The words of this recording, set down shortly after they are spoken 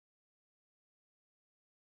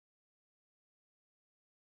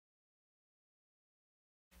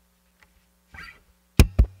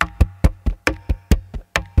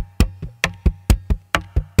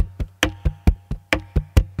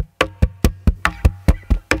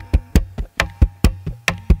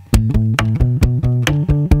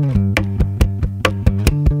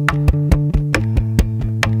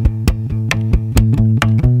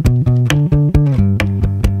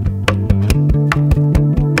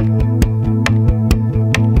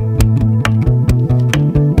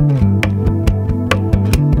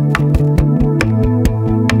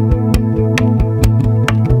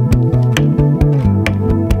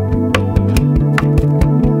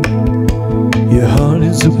Your heart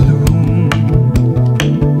is a bloom.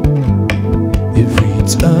 It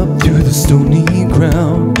reads up through the stony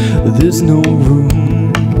ground. There's no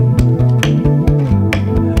room,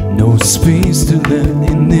 no space to let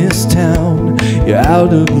in this town. You're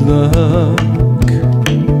out of luck,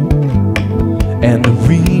 and the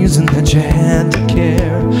reason that you had to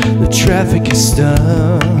care, the traffic is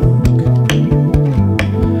stuck.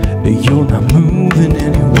 You're not moving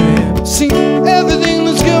anywhere. See everything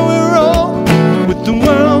that's going wrong with the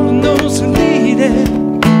world and those who need it.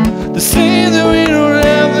 They say that we don't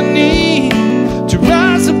have the need to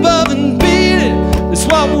rise above and beat it. That's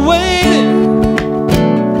why we're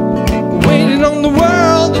waiting on the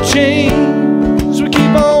world to change. We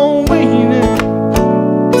keep on waiting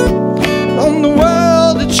on the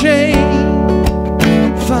world to change.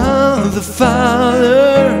 Father,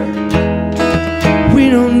 Father, we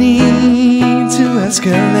don't need to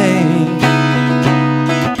escalate,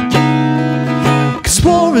 'cause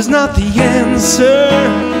war is not the answer.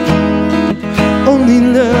 Only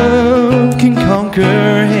love can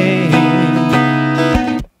conquer hate.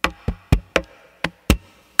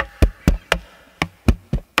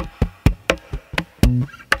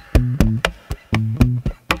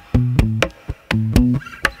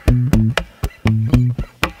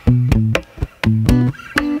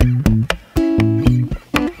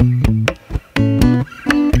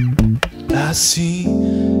 I see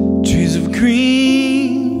trees of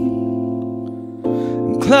green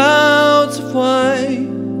and clouds of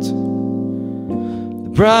white, the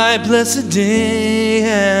bright blessed day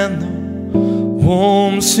and the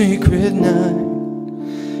warm sacred night.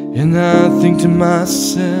 And I think to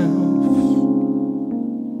myself,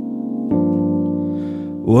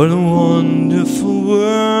 what a wonderful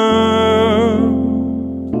world.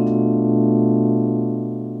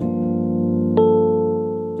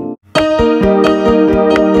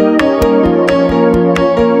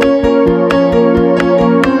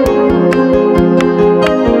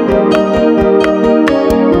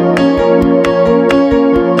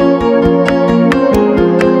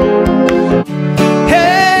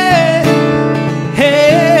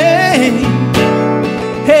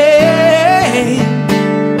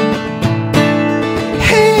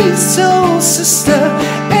 So sister,